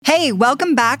Hey,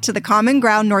 welcome back to the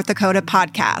CommonGround North Dakota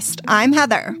podcast. I'm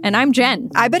Heather. And I'm Jen.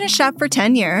 I've been a chef for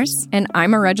 10 years. And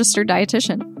I'm a registered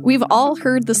dietitian. We've all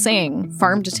heard the saying,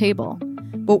 farm to table.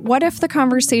 But what if the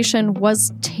conversation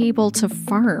was table to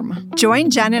farm? Join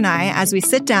Jen and I as we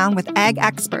sit down with ag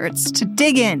experts to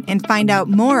dig in and find out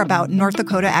more about North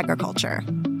Dakota agriculture.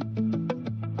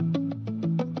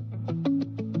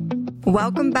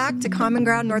 Welcome back to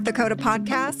CommonGround North Dakota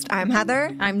podcast. I'm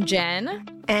Heather. I'm Jen.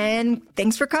 And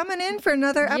thanks for coming in for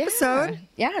another episode.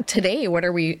 Yeah, today, what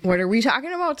are we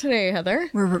talking about today, Heather?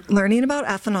 We're learning about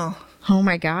ethanol. Oh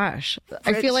my gosh.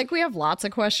 I feel like we have lots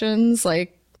of questions.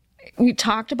 Like, we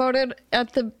talked about it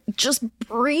just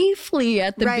briefly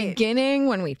at the beginning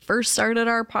when we first started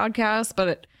our podcast,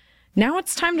 but now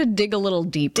it's time to dig a little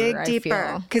deeper. Dig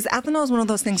deeper. Because ethanol is one of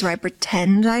those things where I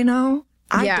pretend I know.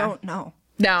 I don't know.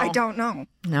 No. I don't know.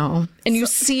 No. And you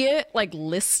see it like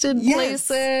listed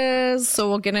places. So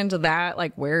we'll get into that.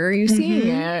 Like, where are you seeing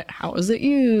it? How is it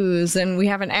used? And we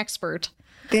have an expert.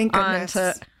 Thank goodness.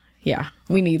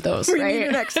 We need those, we right? Need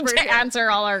an expert to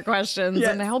answer all our questions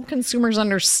and to help consumers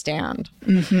understand.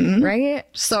 Right?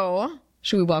 So,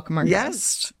 should we welcome our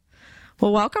guest?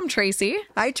 Well, welcome, Tracey.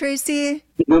 Hi, Tracey.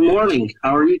 Good morning.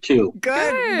 How are you two?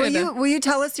 Good. Will you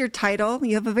tell us your title?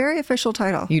 You have a very official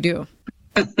title. You do.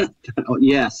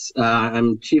 Yes,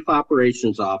 I'm Chief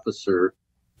Operations Officer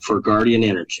for Guardian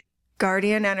Energy.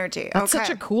 Guardian Energy. That's such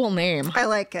a cool name. I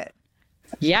like it.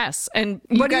 Yes. And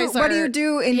what do you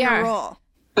do in your role?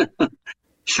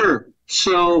 Sure.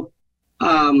 So,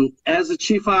 as a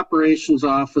Chief Operations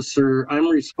Officer, I'm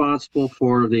responsible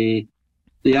for the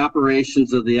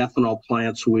operations of the ethanol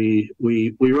plants we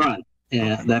run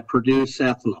that produce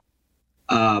ethanol.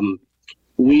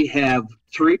 We have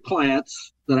 3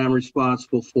 plants that I'm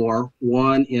responsible for,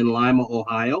 one in Lima,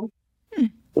 Ohio,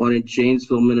 one in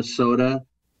Janesville, Minnesota,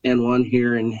 and one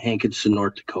here in Hankinson,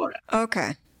 North Dakota.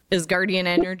 Okay. Is Guardian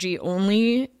Energy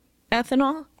only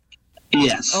ethanol?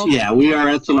 Yes. Okay. Yeah, we are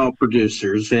ethanol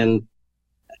producers, and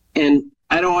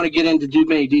I don't want to get into too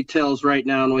many details right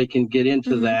now, and we can get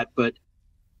into that, but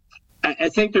I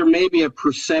think there may be a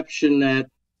perception that,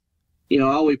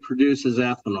 all we produce is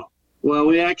ethanol. Well,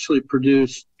 we actually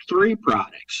produce 3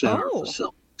 products at our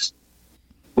facilities.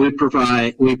 We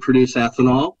produce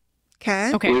ethanol.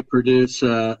 Okay. We produce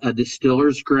a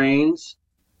distiller's grains,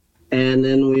 and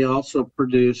then we also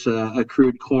produce a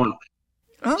crude corn oil.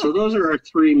 Oh. So those are our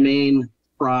 3 main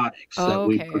products that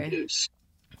we produce.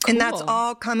 Cool. And that's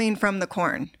all coming from the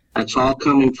corn? That's all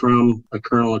coming from a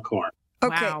kernel of corn.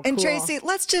 Okay. Wow, and cool. Tracey,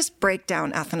 let's just break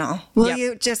down ethanol. Will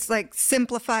you just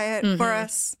simplify it for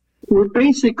us? We're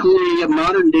basically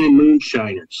modern day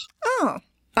moonshiners. Oh.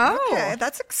 Okay.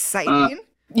 That's exciting.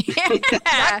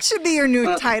 That should be your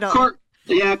new title.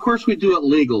 Of course we do it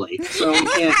legally. So we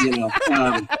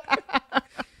can't,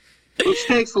 which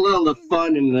takes a little of the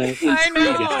fun and the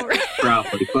intrigue out,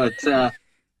 probably. But,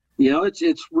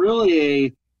 it's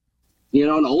really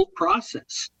an old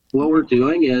process. What we're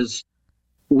doing is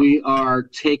we are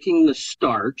taking the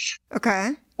starch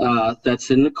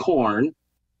that's in the corn,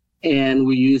 and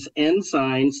we use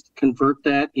enzymes to convert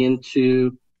that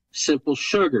into simple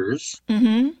sugars.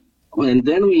 And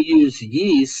then we use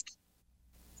yeast,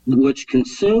 which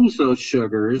consumes those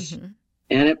sugars,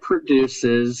 and it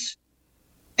produces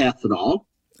ethanol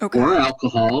or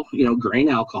alcohol, grain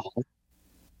alcohol.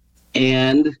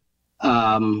 And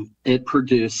it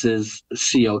produces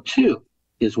CO2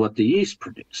 is what the yeast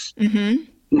produce.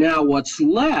 Now, what's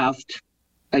left,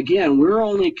 again, we're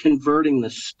only converting the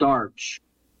starch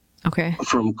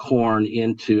from corn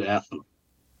into ethanol.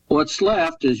 What's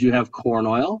left is you have corn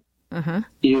oil,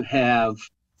 you have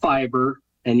fiber,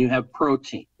 and you have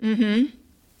protein.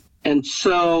 And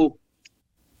so,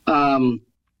 I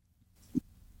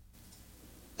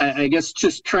guess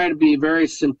just try to be very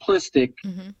simplistic.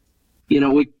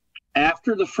 We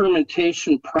after the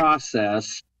fermentation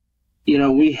process,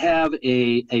 we have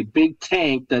a big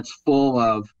tank that's full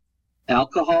of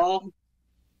alcohol,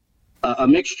 a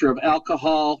mixture of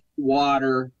alcohol,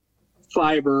 water,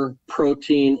 fiber,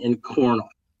 protein, and corn oil.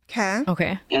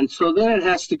 Okay. And so then it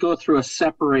has to go through a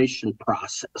separation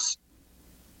process,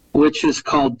 which is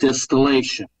called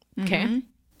distillation. Okay.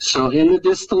 So in the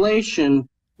distillation,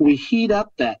 we heat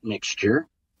up that mixture.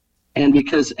 And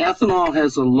because ethanol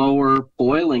has a lower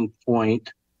boiling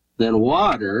point than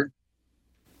water,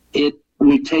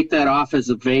 we take that off as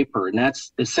a vapor. And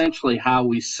that's essentially how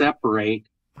we separate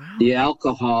the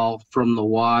alcohol from the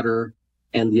water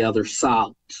and the other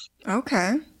solids.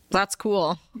 Okay. That's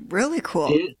cool. Really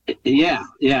cool.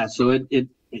 Yeah. So it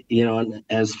and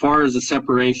as far as the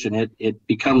separation, it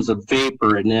becomes a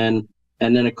vapor, and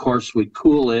then of course we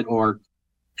cool it or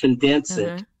condense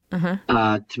it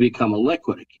to become a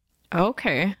liquid again.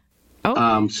 Okay.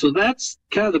 So that's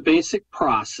kind of the basic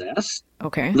process.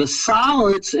 Okay. The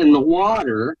solids in the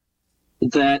water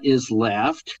that is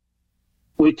left,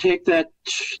 we take that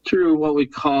through what we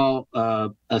call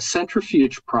a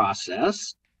centrifuge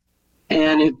process.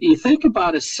 And if you think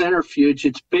about a centrifuge,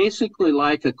 it's basically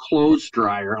like a clothes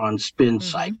dryer on spin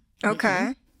cycle.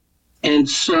 Okay. And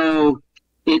so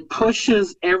it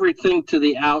pushes everything to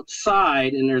the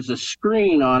outside, and there's a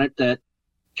screen on it that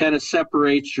kind of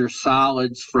separates your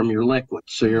solids from your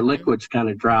liquids. So your liquids kind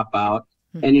of drop out,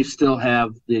 and you still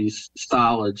have these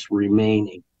solids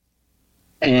remaining.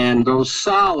 And those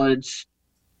solids,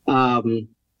 then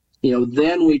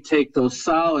we take those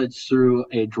solids through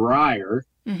a dryer,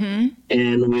 and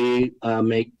we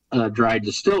make dry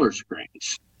distiller's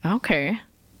grains. Okay.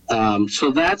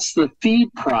 So that's the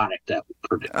feed product that we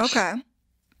produce. Okay.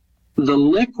 The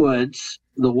liquids,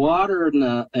 the water and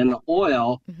the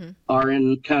oil are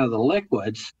in kind of the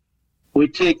liquids. We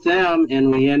take them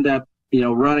and we end up,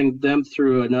 running them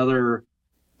through another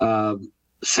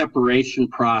separation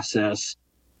process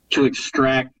to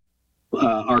extract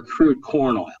our crude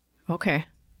corn oil. Okay.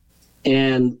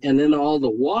 And then all the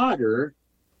water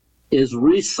is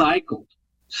recycled.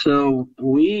 So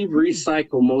we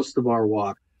recycle most of our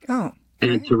water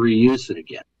and to reuse it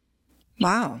again.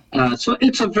 Wow. So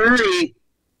it's a very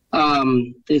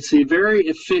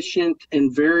efficient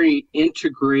and very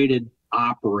integrated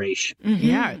operation.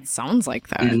 Yeah, it sounds like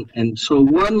that. And so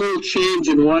one little change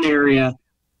in one area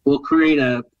will create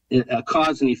a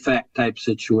cause and effect type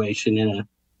situation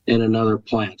in another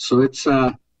plant. So it's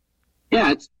fun.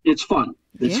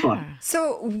 It's fun.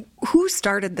 So who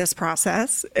started this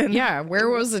process? Where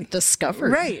was it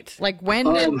discovered? Right. Like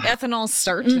when did ethanol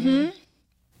start?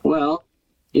 Well,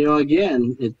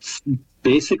 again, it's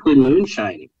basically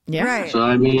moonshining. Yeah. Right. So,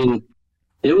 I mean,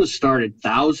 it was started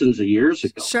thousands of years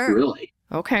ago, really.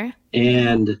 Okay.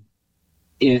 And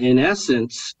in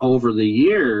essence, over the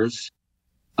years,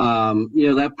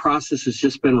 that process has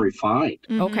just been refined.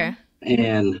 Okay.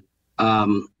 And,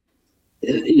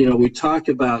 we talk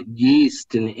about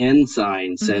yeast and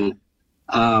enzymes and,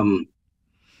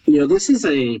 this is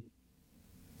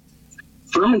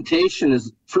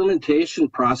fermentation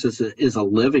process is a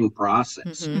living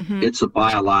process. It's a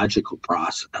biological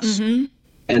process.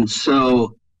 And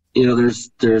so,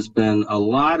 there's been a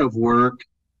lot of work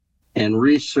and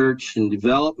research and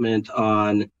development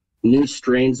on new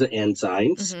strains of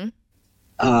enzymes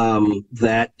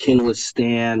that can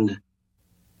withstand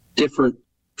different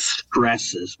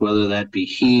stresses, whether that be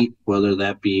heat, whether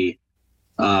that be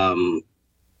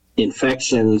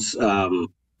infections,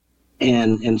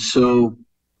 and so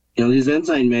these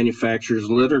enzyme manufacturers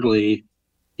literally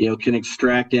can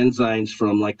extract enzymes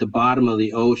from like the bottom of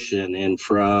the ocean and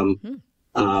from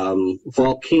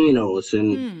volcanoes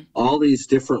and all these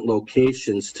different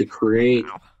locations to create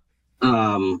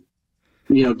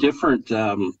different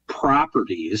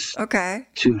properties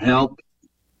to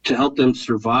help them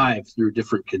survive through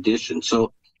different conditions.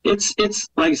 So it's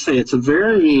like I say, it's a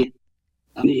very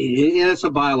it's a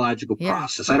biological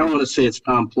process. I don't want to say it's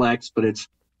complex, but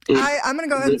I'm going to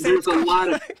go ahead and say there's a lot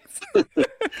of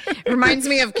it reminds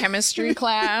me of chemistry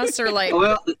class or like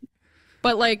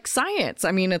but like science.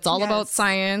 I mean, it's all about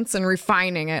science and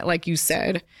refining it, like you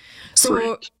said.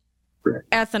 So Correct.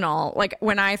 Ethanol, like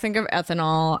when I think of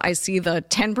ethanol, I see the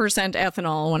 10%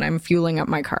 ethanol when I'm fueling up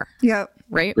my car. Yep.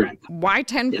 Right? Correct. Why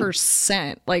 10%?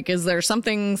 Yep. Like, is there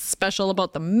something special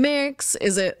about the mix?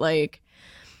 Is it like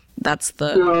that's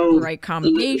the right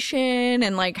combination?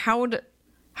 And like, how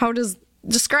does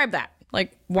describe that?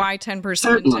 Like, why 10%?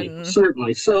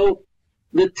 Certainly. So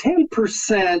the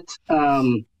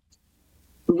 10%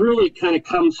 really kind of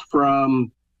comes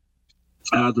from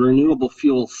the Renewable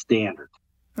Fuel Standard,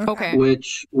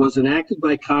 which was enacted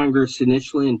by Congress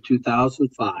initially in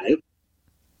 2005.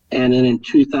 And then in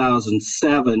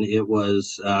 2007, it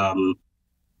was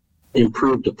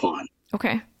improved upon.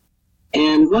 Okay.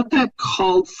 And what that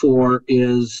called for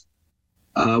is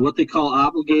what they call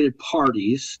obligated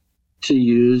parties to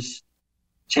use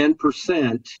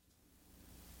 10%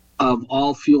 of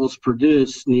all fuels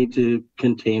produced need to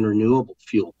contain renewable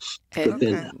fuels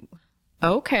within them.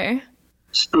 Okay.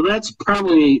 So that's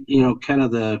probably, kind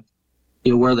of the,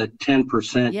 where the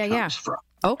 10% comes from.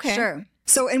 Okay. Sure.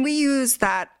 So, and we use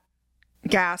that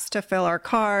gas to fill our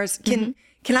cars. Can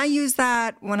I use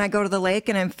that when I go to the lake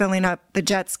and I'm filling up the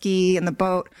jet ski and the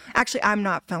boat? Actually, I'm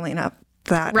not filling up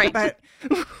that. Right. But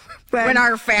when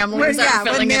our families are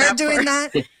filling when it they're up doing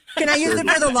that, can I use it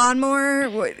for the lawnmower?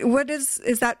 What is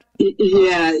that?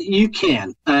 Yeah, you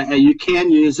can. You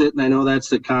can use it, and I know that's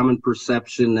the common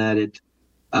perception that it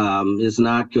is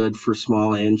not good for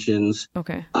small engines.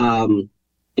 Okay.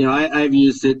 I've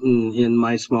used it in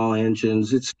my small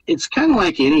engines. It's kind of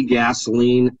like any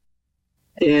gasoline.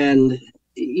 And,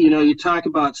 you talk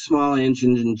about small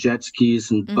engines and jet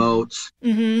skis and boats.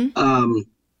 Mm-hmm.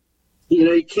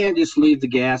 You can't just leave the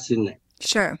gas in there.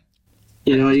 Sure.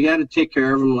 You got to take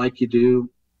care of them like you do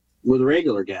with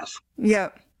regular gas.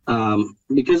 Yep.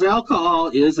 Because alcohol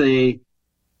is a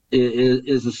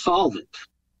solvent.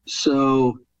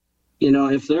 So,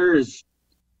 if there's,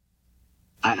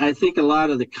 I think a lot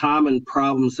of the common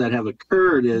problems that have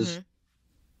occurred is,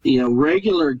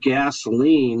 regular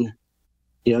gasoline,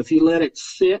 if you let it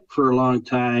sit for a long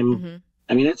time,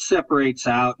 it separates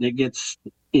out and it gets,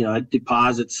 it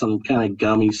deposits some kind of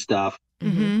gummy stuff.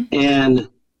 Mm-hmm. And,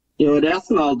 what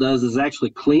ethanol does is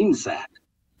actually cleans that.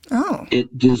 Oh.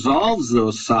 It dissolves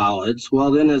those solids.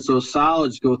 Well, then as those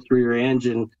solids go through your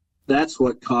engine, that's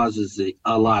what causes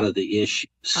a lot of the issues.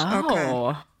 Oh.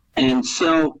 Okay. And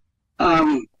so...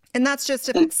 and that's just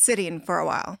if it's sitting for a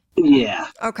while. Yeah.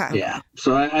 Okay. Yeah.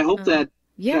 So I hope that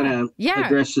kind of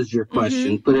addresses your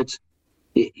question. Mm-hmm. But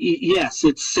yes,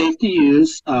 it's safe to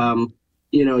use.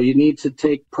 You need to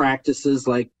take practices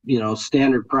like,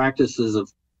 standard practices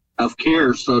of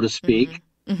care, so to speak.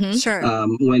 Mm-hmm. Sure.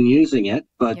 When using it,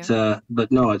 but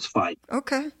no, it's fine.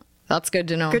 Okay. That's good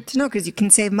to know. Good to know because you can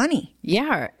save money.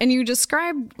 Yeah. And you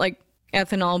described like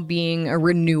ethanol being a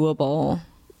renewable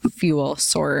fuel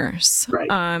source.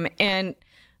 Right. And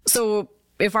so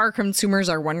if our consumers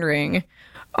are wondering,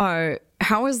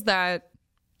 how is that,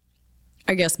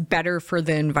 I guess, better for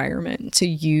the environment to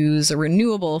use a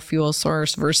renewable fuel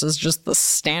source versus just the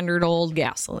standard old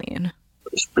gasoline?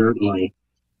 Certainly.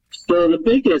 So the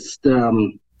biggest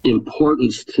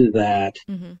importance to that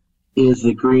is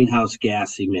the greenhouse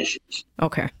gas emissions.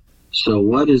 Okay. So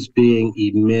what is being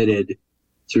emitted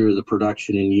through the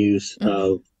production and use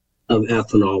of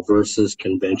ethanol versus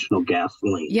conventional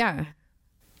gasoline? Yeah.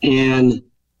 And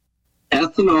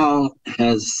ethanol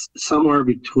has somewhere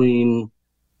between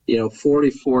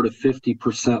 44 to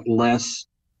 50% less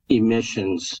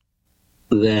emissions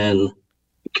than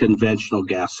conventional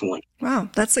gasoline. Wow,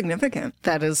 that's significant.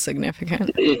 That is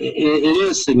significant. It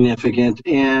is significant.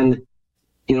 And,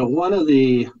 one of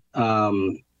the,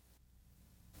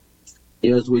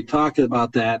 as we talk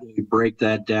about that, we break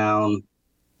that down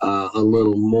a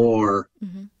little more,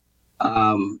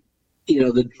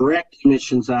 the direct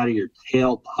emissions out of your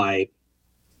tailpipe,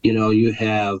 you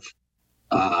have,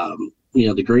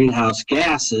 the greenhouse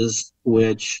gases,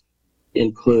 which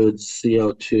includes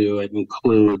CO2, it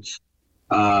includes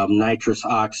nitrous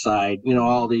oxide,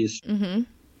 all these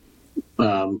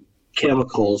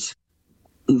chemicals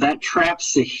that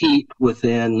traps the heat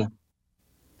within,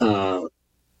 within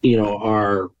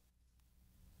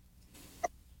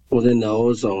the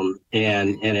ozone,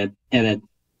 and it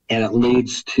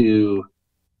leads to,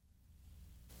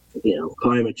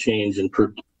 climate change and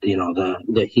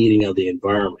the heating of the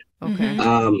environment. Okay.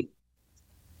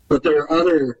 But there are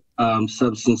other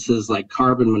substances like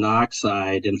carbon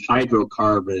monoxide and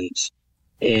hydrocarbons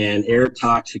and air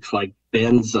toxics like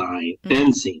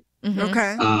benzene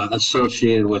Okay.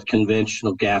 associated with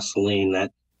conventional gasoline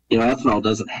that ethanol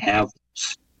doesn't have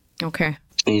those. Okay.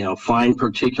 Fine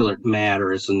particulate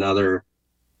matter is another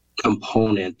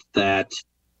component that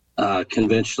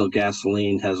conventional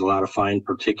gasoline has a lot of fine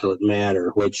particulate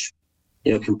matter, which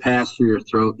can pass through your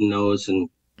throat and nose and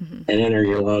enter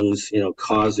your lungs,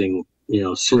 causing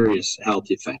serious health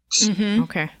effects. Mm-hmm.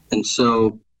 Okay. And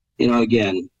so,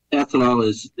 again, ethanol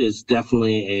is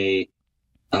definitely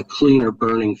a cleaner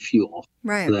burning fuel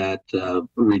that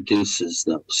reduces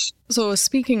those. So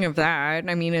speaking of that,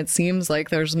 it seems like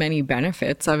there's many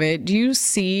benefits of it. Do you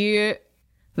see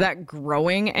that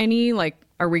growing any? Like,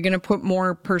 are we going to put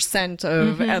more percent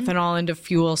of ethanol into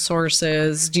fuel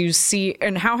sources? Do you see,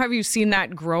 and how have you seen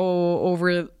that grow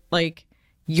over like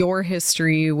your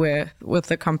history with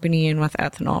the company and with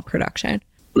ethanol production?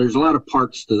 There's a lot of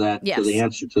parts to that, yes, to the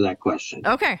answer to that question.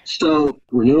 Okay. So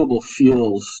renewable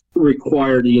fuels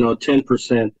required,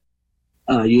 10%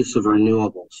 use of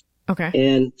renewables. Okay.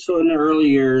 And so in the early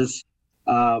years,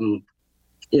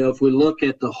 if we look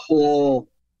at the whole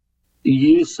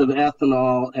use of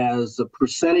ethanol as a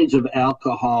percentage of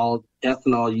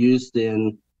ethanol used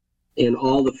in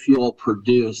all the fuel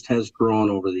produced has grown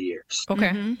over the years. Okay.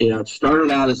 Mm-hmm. It started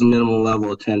out as a minimum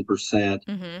level of 10%.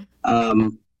 Mm-hmm.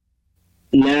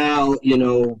 Now,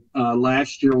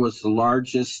 last year was the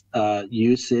largest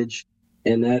usage,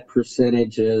 and that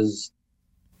percentage is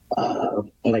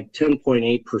like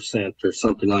 10.8% or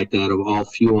something like that of all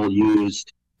fuel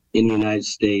used in the United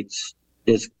States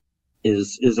is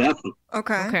ethanol.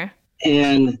 Okay. Okay.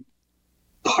 And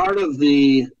part of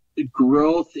the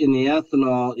growth in the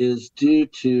ethanol is due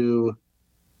to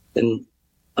the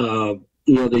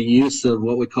use of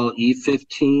what we call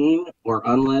E15 or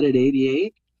unleaded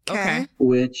 88, Okay.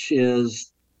 which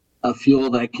is a fuel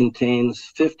that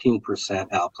contains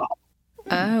 15% alcohol.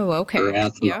 Oh, okay. Or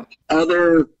ethanol. Yep.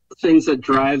 Other things that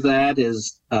drive that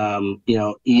is,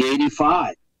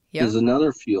 E85 is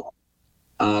another fuel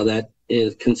that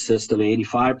consists of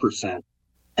 85%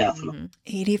 ethanol.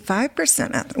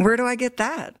 85% ethanol. Where do I get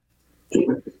that?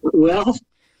 Well,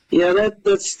 yeah,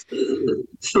 that's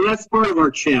part of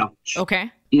our challenge.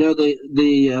 Okay.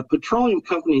 The petroleum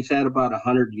companies had about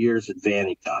 100 years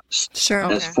advantage on us Sure.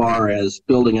 as far as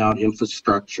building out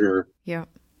infrastructure,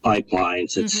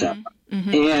 pipelines, etc.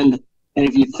 And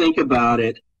if you think about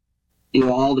it,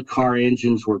 all the car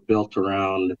engines were built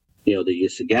around the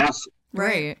use of gas.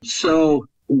 Right. So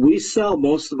we sell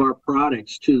most of our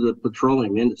products to the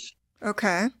petroleum industry.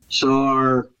 Okay. So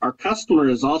our customer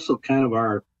is also kind of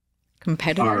our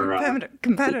Competitor.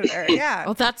 Competitor, yeah.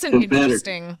 Oh, that's an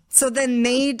interesting. So then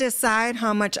they decide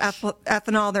how much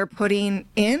ethanol they're putting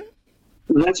in?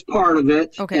 That's part of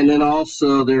it. Okay. And then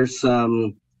also there's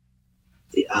some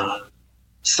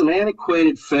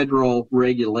antiquated federal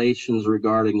regulations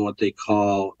regarding what they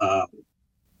call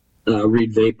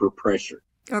reed vapor pressure.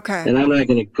 Okay. And I'm not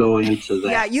going to go into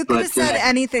that. Yeah, you could have said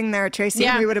anything there, Tracey.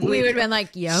 Yeah, we would have been like,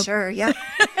 yep. Sure, yeah.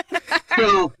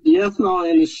 So the ethanol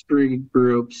industry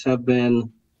groups have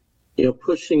been,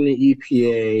 pushing the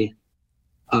EPA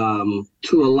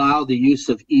to allow the use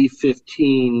of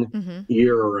E15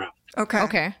 year-round. Okay.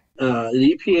 Okay.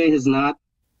 The EPA has not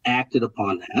acted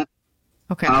upon that.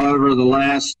 Okay. However, the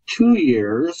last 2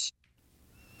 years,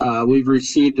 we've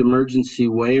received emergency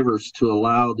waivers to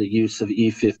allow the use of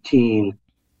E15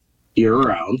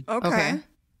 year-round. Okay.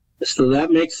 So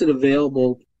that makes it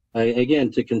available,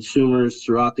 again, to consumers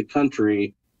throughout the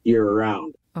country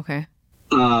year-round. Okay.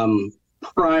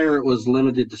 Prior, it was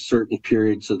limited to certain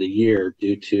periods of the year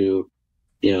due to,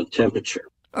 temperature.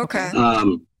 Okay.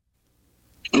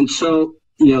 And so,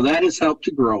 that has helped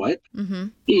to grow it.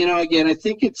 Again, I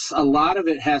think a lot of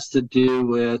it has to do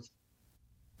with,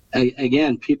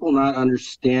 again, people not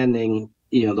understanding,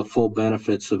 the full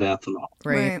benefits of ethanol.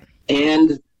 Right.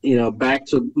 And, back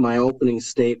to my opening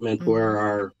statement where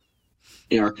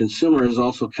our consumer is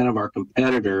also kind of our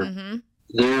competitor.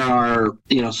 There are,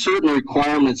 certain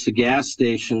requirements to gas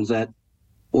stations that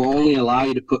will only allow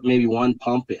you to put maybe one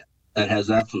pump in that has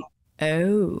ethanol.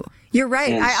 Oh. You're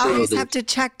right. And I so always have to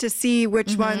check to see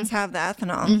which ones have the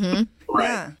ethanol.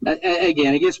 Right. Yeah.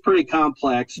 Again, it gets pretty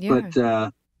complex, Yeah.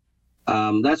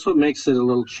 but that's what makes it a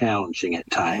little challenging at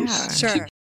times. Sure.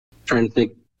 Trying to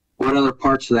think, what other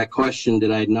parts of that question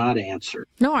did I not answer?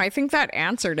 No, I think that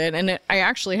answered it. And I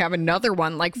actually have another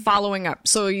one, like following up.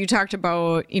 So you talked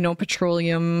about,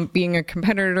 petroleum being a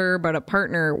competitor, but a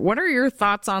partner. What are your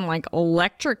thoughts on like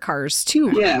electric cars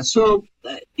too? Yeah. So,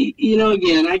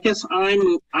 again, I guess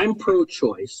I'm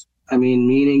pro-choice. I mean,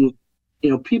 meaning,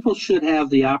 people should have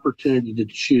the opportunity to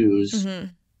choose,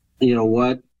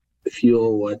 what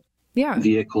fuel, what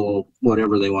vehicle,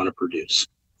 whatever they want to produce.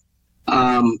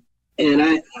 And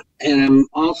I'm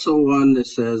also one that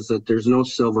says that there's no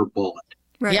silver bullet,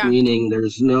 Right. Yeah. meaning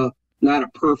there's not a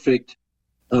perfect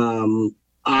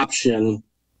option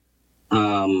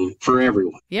for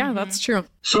everyone. Yeah, that's true.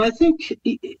 So I think,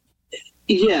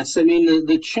 yes, I mean,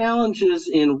 the challenges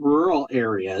in rural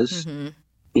areas,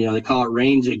 they call it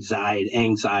range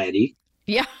anxiety,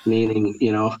 Yeah. meaning,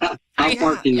 how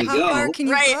far can you How go? far can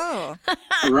you go?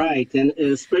 Right. And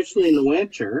especially in the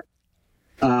winter.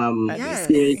 Yes.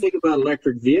 You think about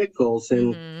electric vehicles,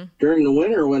 and during the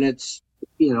winter when it's,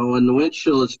 when the wind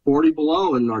chill is 40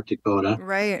 below in North Dakota,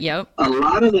 Right. Yep. a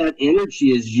lot of that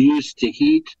energy is used to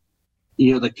heat,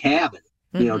 the cabin,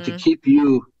 to keep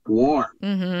you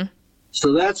warm.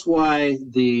 So that's why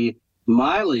the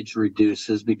mileage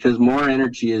reduces, because more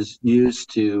energy is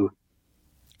used to,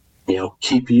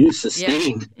 keep you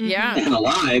sustained and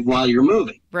alive while you're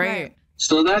moving. Right.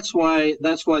 So that's why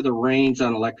the range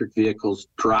on electric vehicles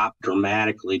drop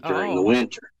dramatically during the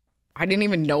winter. I didn't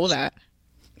even know that.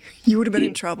 You would have been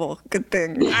in trouble. Good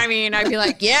thing. I mean, I'd be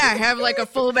like, yeah, I have like a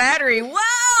full battery. Whoa!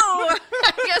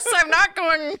 I guess I'm not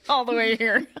going all the way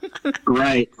here.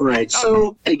 Right.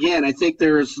 So again, I think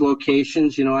there's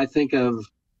locations, I think of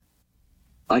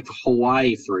like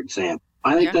Hawaii, for example.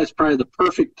 I think that's probably the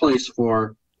perfect place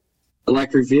for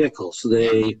electric vehicles.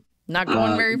 They not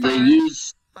going very far.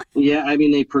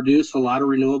 They produce a lot of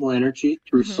renewable energy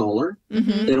through solar.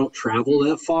 They don't travel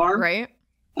that far. Right.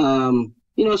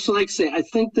 So like I say, I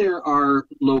think there are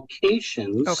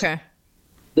locations Okay.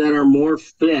 that are more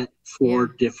fit for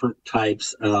different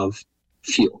types of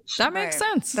fuels. That makes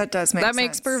sense. That does make sense. That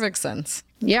makes perfect sense.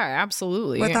 Yeah,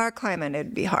 absolutely. With our climate,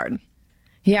 it'd be hard.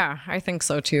 Yeah, I think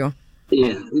so too.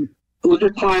 Yeah. With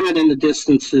the climate and the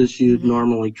distances you'd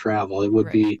normally travel, it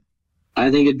would be,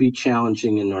 I think it'd be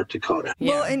challenging in North Dakota.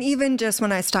 Yeah. Well, and even just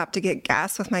when I stop to get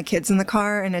gas with my kids in the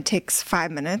car and it takes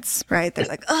 5 minutes, right? They're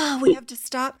like, oh, we have to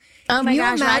stop. Oh my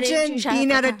gosh, why didn't imagine you shut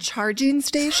being up at the a car? charging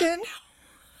station?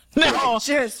 No. It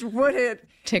just wouldn't.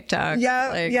 TikTok.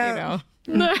 Yeah, You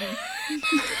know.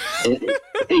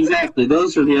 Exactly.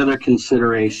 Those are the other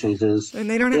considerations is, And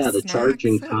they don't have the snacks.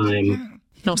 charging time.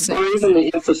 No Or snacks. even the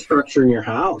infrastructure in your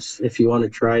house, if you want to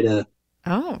try to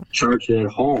Oh. charge it at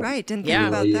home. Right, didn't think Yeah.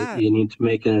 about that. You need to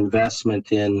make an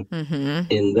investment in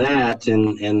that.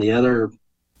 And the other,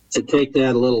 to take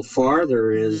that a little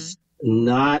farther, is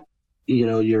not,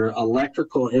 your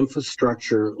electrical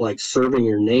infrastructure, like serving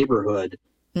your neighborhood,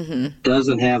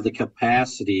 doesn't have the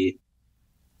capacity.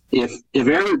 If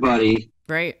everybody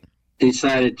Right.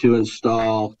 decided to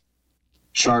install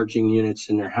charging units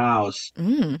in their house,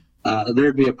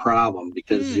 there'd be a problem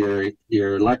because your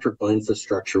electrical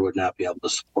infrastructure would not be able to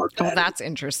support that. Oh, that's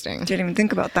interesting. Didn't even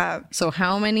think about that. So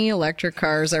how many electric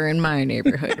cars are in my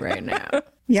neighborhood right now?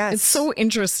 Yes. It's so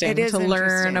interesting It is to learn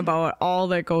interesting. about all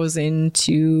that goes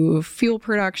into fuel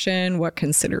production. What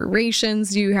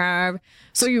considerations do you have?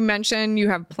 So you mentioned you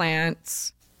have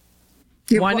plants,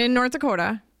 one in North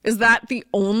Dakota. Is that the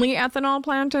only ethanol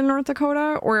plant in North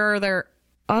Dakota, or are there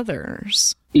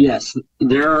others? Yes,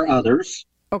 there are others.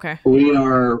 Okay. We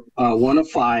are one of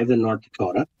 5 in North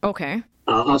Dakota. Okay.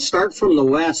 I'll start from the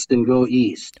west and go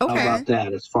east. Okay. How about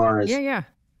that? As far as Yeah.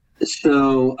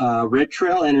 so, Red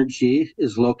Trail Energy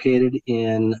is located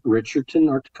in Richardson,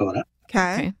 North Dakota.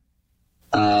 Okay.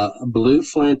 Blue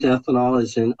Flint Ethanol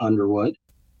is in Underwood.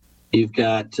 You've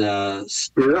got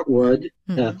Spirit Wood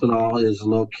Ethanol is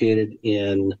located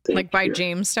in Like by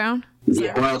Jamestown?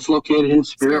 Yeah, well, it's located in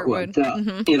Spirit Wood.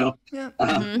 Spiritwood. Yeah.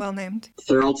 Uh, Well named.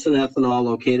 Thurlton Ethanol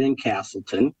located in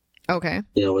Castleton, Okay.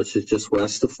 which is just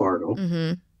west of Fargo.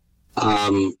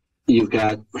 You've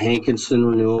got Hankinson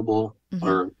Renewable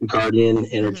or Guardian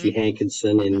Energy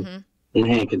Hankinson in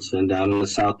Hankinson down in the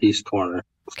southeast corner.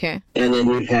 Okay. And then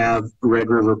you have Red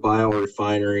River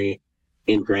Biorefinery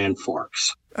in Grand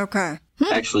Forks. Okay.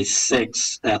 Actually,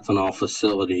 6 ethanol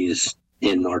facilities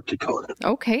in North Dakota.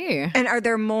 Okay. And are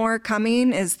there more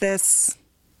coming? Is this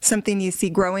something you see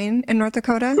growing in North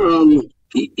Dakota?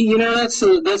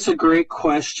 That's a great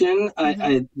question.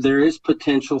 There is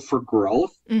potential for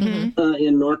growth in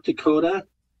North Dakota.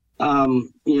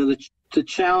 The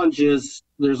challenge is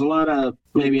there's a lot of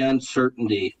maybe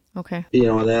uncertainty, Okay.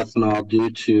 with ethanol due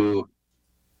to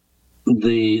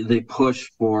the push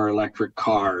for electric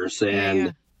cars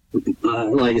and,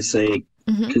 like I say,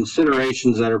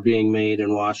 considerations that are being made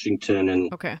in Washington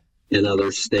and Okay. in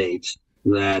other states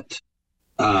that,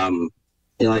 like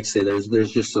I say,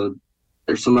 there's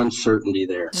some uncertainty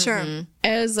there. Sure.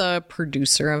 As a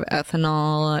producer of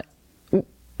ethanol,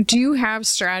 do you have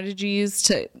strategies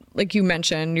to, like you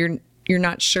mentioned, you're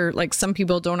not sure, like some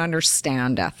people don't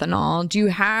understand ethanol. Do you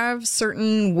have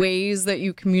certain ways that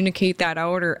you communicate that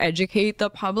out or educate the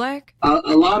public?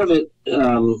 A lot of it,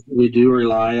 we do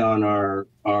rely on our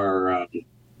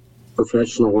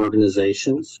professional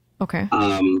organizations. Okay.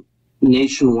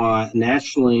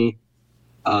 Nationally,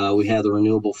 we have the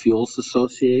Renewable Fuels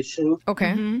Association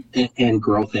Okay. and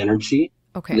Growth Energy.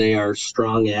 Okay. They are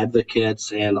strong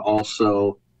advocates and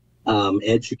also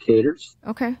educators.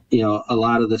 Okay. A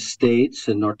lot of the states,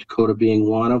 and North Dakota being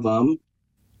one of them,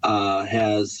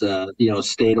 has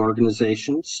state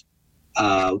organizations.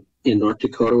 In North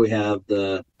Dakota, we have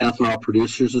the Ethanol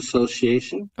Producers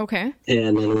Association, Okay.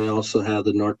 and then we also have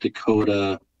the North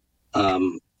Dakota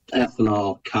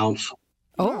Ethanol Council.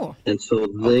 Oh. And so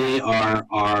they are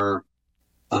our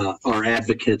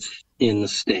advocates in the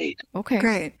state. Okay.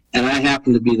 Great. And I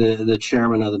happen to be the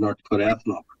chairman of the North Dakota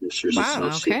Ethanol Producers Wow,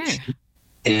 Association. Okay.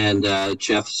 And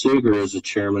Jeff Suger is the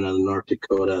chairman of the North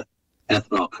Dakota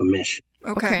Ethanol Commission.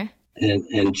 Okay.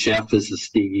 And Jeff is the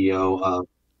CEO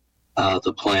of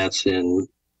the plants in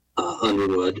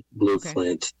Underwood, Blue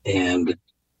Flint, and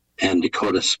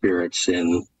Dakota Spirits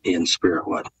in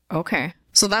Spiritwood. Okay.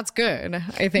 So that's good.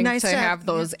 I think Nice to to- have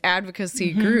those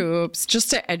advocacy groups just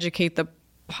to educate the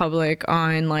public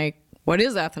on like what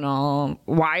is ethanol?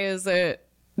 Why is it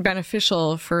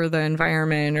beneficial for the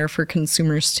environment or for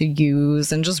consumers to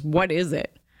use, and just what is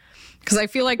it? Because I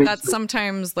feel like that's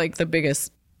sometimes like the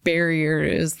biggest barrier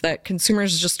is that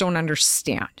consumers just don't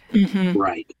understand.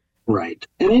 Right.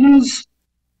 And it is,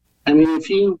 I mean, if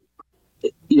you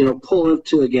pull up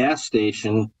to a gas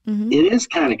station, it is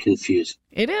kind of confusing.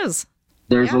 It is.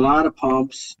 There's a lot of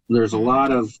pumps. There's a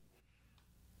lot of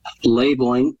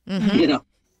labeling, and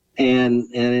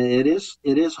it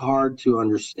is hard to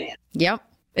understand. Yep.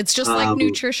 It's just like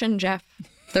nutrition, Jeff.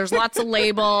 There's lots of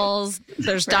labels.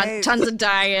 There's tons of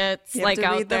diets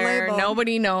out there.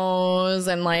 Nobody knows.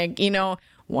 And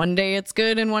one day it's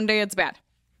good and one day it's bad.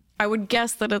 I would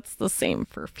guess that it's the same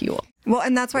for fuel. Well,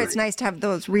 and that's why it's nice to have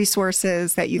those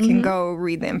resources that you can go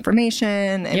read the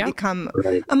information and become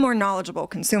a more knowledgeable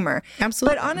consumer.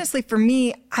 Absolutely. But honestly, for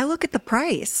me, I look at the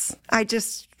price.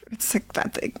 It's like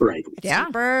that thing. Right. It's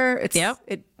cheaper.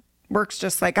 It works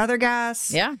just like other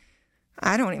gas. Yeah.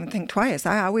 I don't even think twice.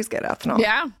 I always get ethanol.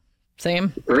 Yeah.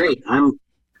 Same. Great.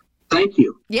 Thank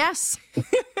you. Yes.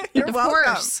 You're of welcome.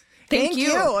 Course. Thank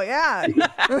you. Yeah.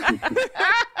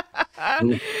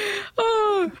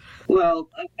 Well,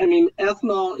 I mean,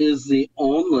 ethanol is the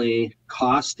only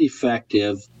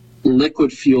cost-effective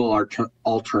liquid fuel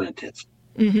alternative.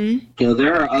 Mm-hmm.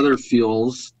 There are other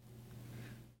fuels,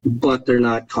 but they're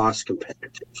not cost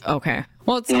competitive. Okay.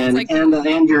 Well, it sounds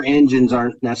and your engines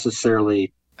aren't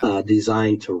necessarily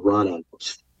designed to run on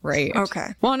those. Right.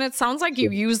 Okay. Well, and it sounds like you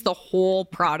use the whole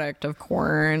product of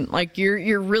corn. Like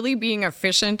you're really being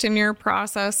efficient in your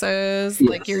processes. Yes.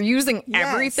 Like you're using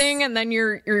everything, and then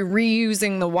you're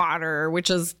reusing the water, which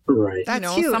is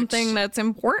That's huge. Something that's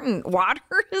important. Water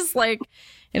is like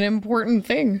an important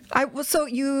thing. So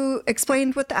you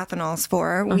explained what the ethanol is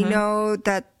for. We know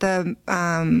that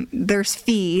there's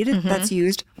feed that's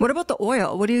used. What about the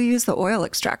oil? What do you use the oil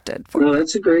extracted for? Well,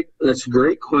 that's a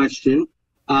great question.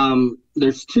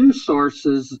 There's two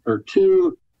sources or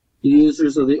two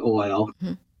users of the oil.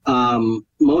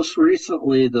 Most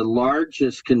recently, the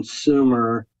largest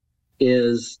consumer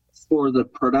is for the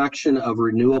production of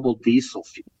renewable diesel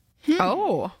fuel.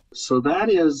 Oh. So that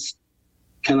is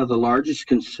kind of the largest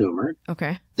consumer.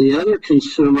 Okay. The other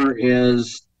consumer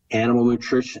is animal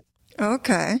nutrition.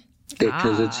 Okay.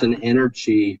 Because it's an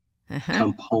energy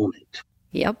component.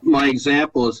 Yep. My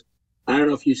example is, I don't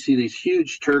know if you see these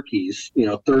huge turkeys,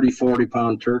 30,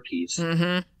 40-pound turkeys.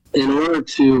 In order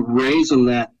to raise them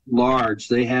that large,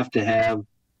 they have to have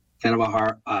kind of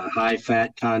a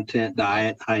high-fat content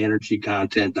diet, high-energy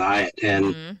content diet.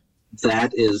 And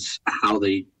that is how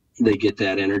they get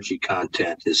that energy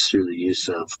content, is through the use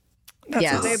of... That's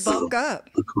how they bulk up.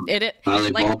 How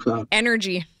they bulk up.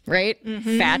 Energy, right?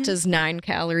 Fat is 9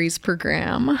 calories per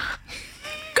gram.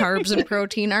 Carbs and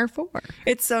protein are 4.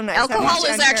 It's so nice. Alcohol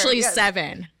is actually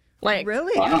 7. Like,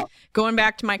 really? Wow. Going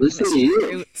back to my chemistry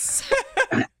roots.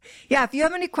 Yeah, if you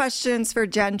have any questions for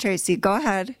Jen, Tracey, go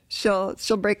ahead. She'll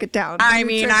break it down. I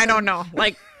mean, I don't know.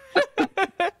 Like,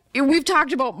 we've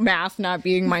talked about math not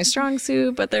being my strong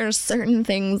suit, but there's certain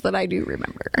things that I do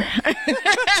remember.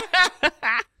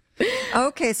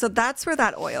 Okay, so that's where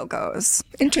that oil goes.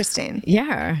 Interesting.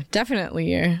 Yeah,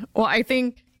 definitely. Well, I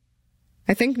think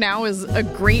now is a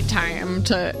great time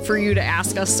for you to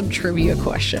ask us some trivia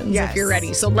questions if you're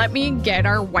ready. So let me get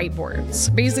our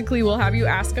whiteboards. Basically, we'll have you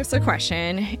ask us a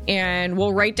question and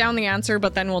we'll write down the answer,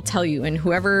 but then we'll tell you. And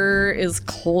whoever is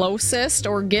closest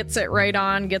or gets it right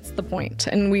on gets the point.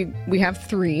 And we have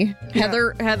 3.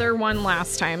 Yeah. Heather won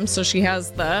last time, so she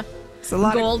has the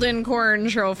golden corn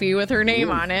trophy with her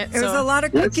name on it. It was a lot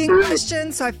of cooking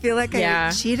questions, so I feel like I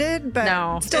cheated, but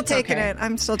no, still taking it.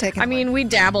 I'm still taking it. I mean, we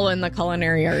dabble in the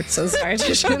culinary arts as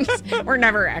dietitians. We're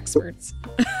never experts.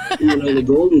 The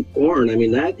golden corn, I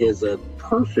mean, that is a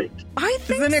perfect. I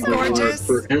think Isn't it gorgeous?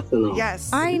 For ethanol.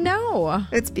 Yes. I know.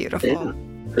 It's beautiful. Yeah,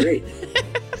 great.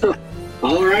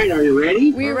 All right, are you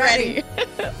ready? We're ready.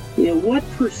 What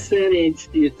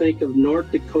percentage do you think of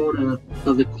North Dakota,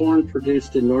 of the corn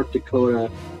produced in North Dakota,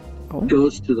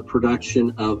 goes to the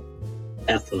production of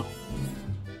ethanol?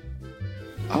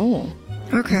 Oh.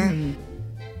 Okay.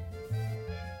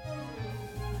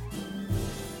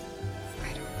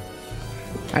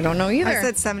 I don't know either. I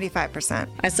said 75%.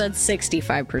 I said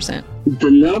 65%.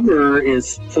 The number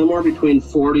is somewhere between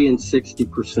 40 and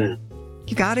 60%.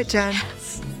 You got it, Jen.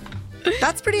 Yes.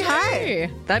 That's pretty high.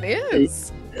 Hey, that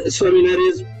is. So, I mean, that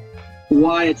is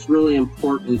why it's really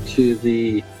important to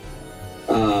the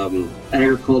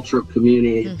agricultural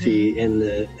community and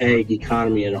the ag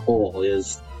economy in a whole.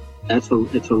 It's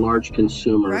a large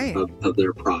consumer of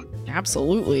their product.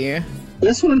 Absolutely.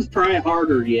 This one's probably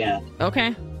harder yet.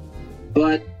 Okay.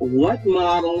 But what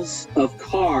models of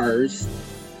cars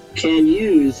can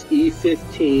use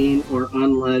E15 or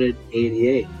unleaded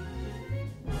 88?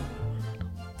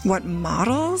 What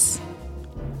models?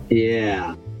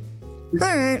 Yeah.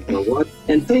 All right. What?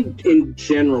 And think in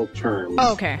general terms.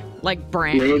 Oh, okay. Like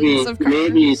brands of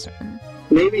cars.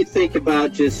 Maybe think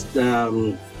about just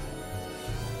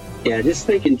just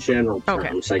think in general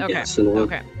terms, I guess.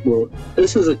 And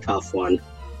this is a tough one.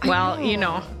 Well, you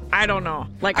know, I don't know.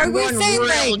 Like, Are I'm we going saying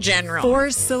real like general.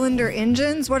 4-cylinder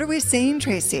engines? What are we saying,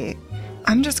 Tracey?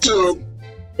 I'm just So,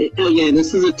 again,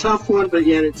 this is a tough one, but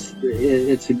yet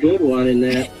it's a good one in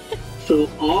that. So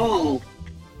all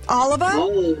of them?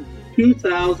 all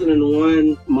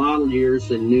 2001 model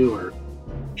years and newer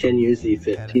can use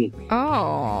E15.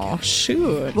 Oh,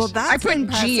 shoot. Well, that's I put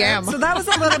impressive. GM. So that was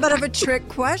a little bit of a trick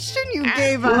question you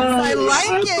gave us. I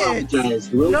like it.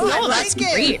 Apologize. No, I No, like that's it.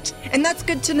 great. And that's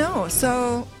good to know.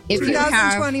 So If you have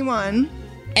 2021.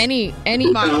 Any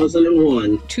model.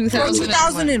 2001. 2001.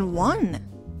 2001.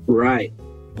 Right.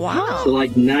 Wow. So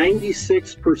like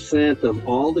 96% of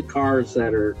all the cars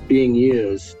that are being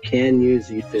used can use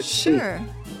E15. Sure.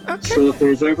 Okay. So if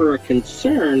there's ever a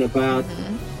concern about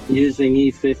using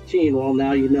E15, well,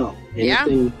 now you know. Yeah.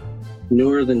 Anything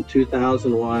newer than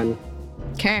 2001,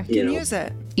 Okay. you know, Use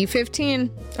it. E15.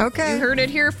 Okay. You heard it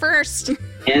here first. and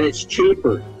it's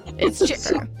cheaper. It's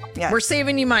Yes. We're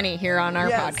saving you money here on our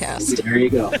Yes. podcast. There you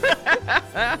go.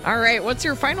 All right. What's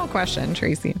your final question,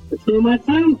 Tracey? So my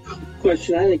final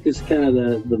question, I think, is kind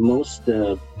of the most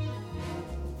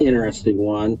interesting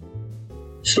one.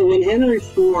 So when Henry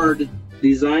Ford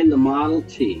designed the Model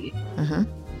T,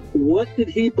 what did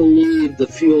he believe the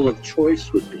fuel of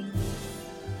choice would be?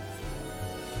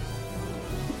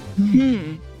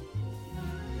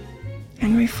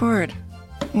 Henry Ford.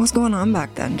 What was going on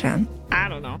back then, Jen? I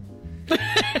don't know.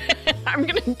 I'm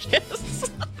going to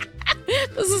guess.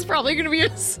 This is probably going to be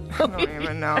a I don't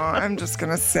even know. I'm just going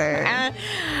to say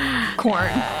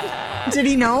corn. Did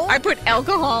he know? I put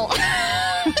alcohol.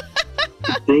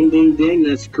 Ding, ding, ding.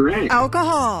 That's correct.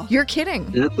 Alcohol. You're kidding.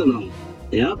 Ethanol.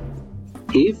 Yep.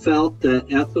 He felt that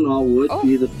ethanol would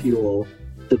be the fuel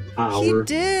to He power.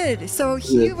 did. So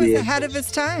he The was ahead vehicles. of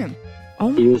his time.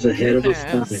 Oh, He was ahead of his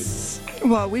goodness. time.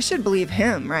 Well, we should believe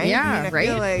him, right? Yeah, I right?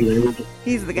 feel like There-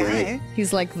 he's the guy. Right.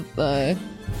 He's like the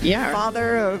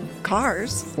Father of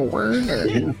cars. Ford.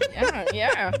 Or,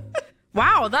 yeah.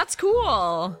 Wow, that's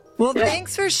cool. Well,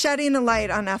 thanks for shedding a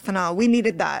light on ethanol. We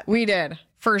needed that. We did,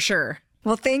 for sure.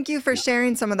 Well, thank you for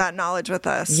sharing some of that knowledge with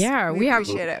us. Yeah, we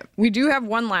appreciate it. We do have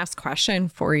one last question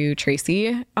for you,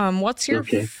 Tracey. What's your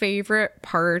favorite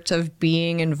part of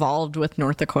being involved with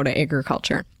North Dakota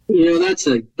agriculture? You know,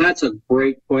 that's a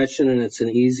great question, and it's an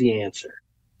easy answer.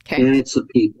 Okay. And it's the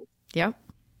people. Yep.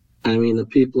 I mean, the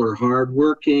people are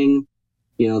hardworking.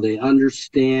 You know, they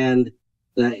understand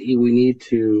that we need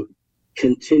to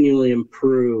continually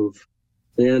improve.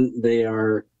 Then they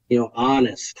are, you know,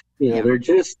 honest. You know, they're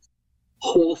just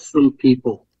wholesome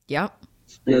people. Yep.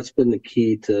 That's been the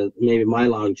key to maybe my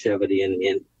longevity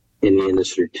in the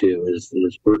industry too, is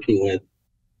working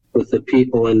with the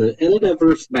people and the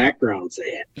diverse backgrounds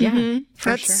they have. Yeah.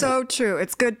 That's so true.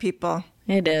 It's good people.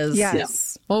 It is.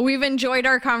 Yes. Well, we've enjoyed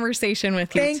our conversation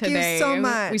with you Thank today. you so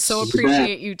much. We so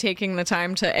appreciate you taking the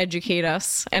time to educate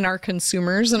us and our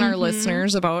consumers and our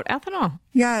listeners about ethanol.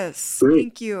 Yes. Great.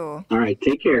 Thank you. All right,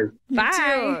 take care.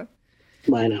 Bye.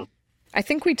 Bye now. I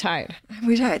think we tied.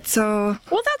 We did. So,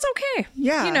 Well, that's okay.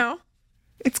 Yeah. You know,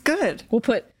 it's good. we'll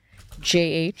put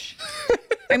JH.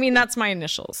 I mean, that's my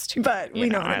initials too. But we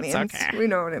know what it it's means. okay. We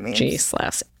know what it means.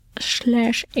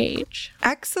 J/H.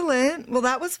 Excellent. Well,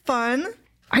 that was fun.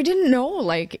 I didn't know,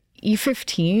 like,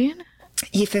 E15.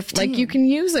 E15. Like, you can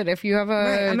use it if you have a...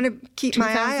 Right, I'm going to keep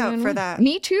my eye out for that.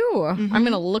 Me too. I'm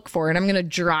going to look for it. I'm going to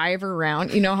drive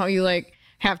around. You know how you, like,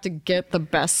 have to get the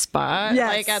best spot? Yes.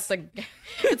 Like, at the...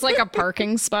 It's like a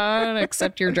parking spot,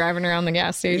 except you're driving around the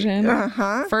gas station.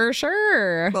 Uh-huh. For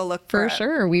sure. We'll look for it.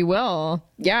 sure. We will.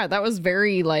 Yeah, that was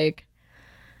very, like...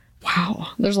 Wow,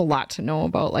 there's a lot to know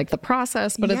about like the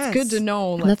process, but it's good to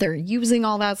know that they're using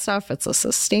all that stuff. It's a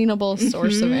sustainable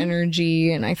source of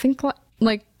energy. And I think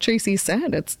like Tracey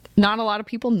said, it's not a lot of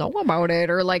people know about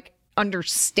it or like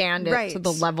understand it to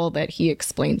the level that he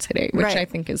explained today, which I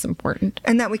think is important.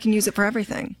 And that we can use it for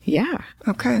everything. Yeah.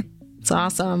 Okay. It's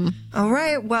awesome. All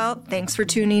right. Well, thanks for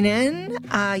tuning in.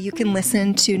 You can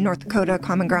listen to North Dakota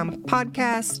Common Ground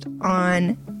Podcast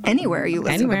on anywhere you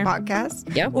listen to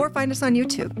podcasts. Yep. Or find us on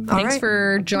YouTube. All Thanks right.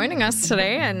 for joining us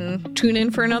today and tune in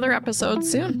for another episode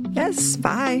soon. Yes.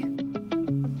 Bye.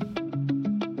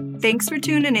 Thanks for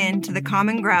tuning in to the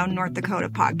Common Ground North Dakota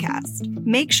podcast.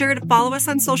 Make sure to follow us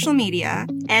on social media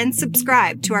and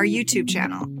subscribe to our YouTube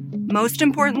channel. Most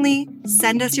importantly,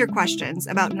 send us your questions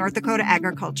about North Dakota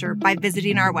agriculture by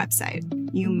visiting our website.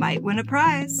 You might win a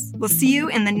prize. We'll see you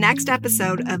in the next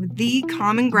episode of the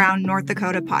Common Ground North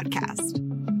Dakota podcast.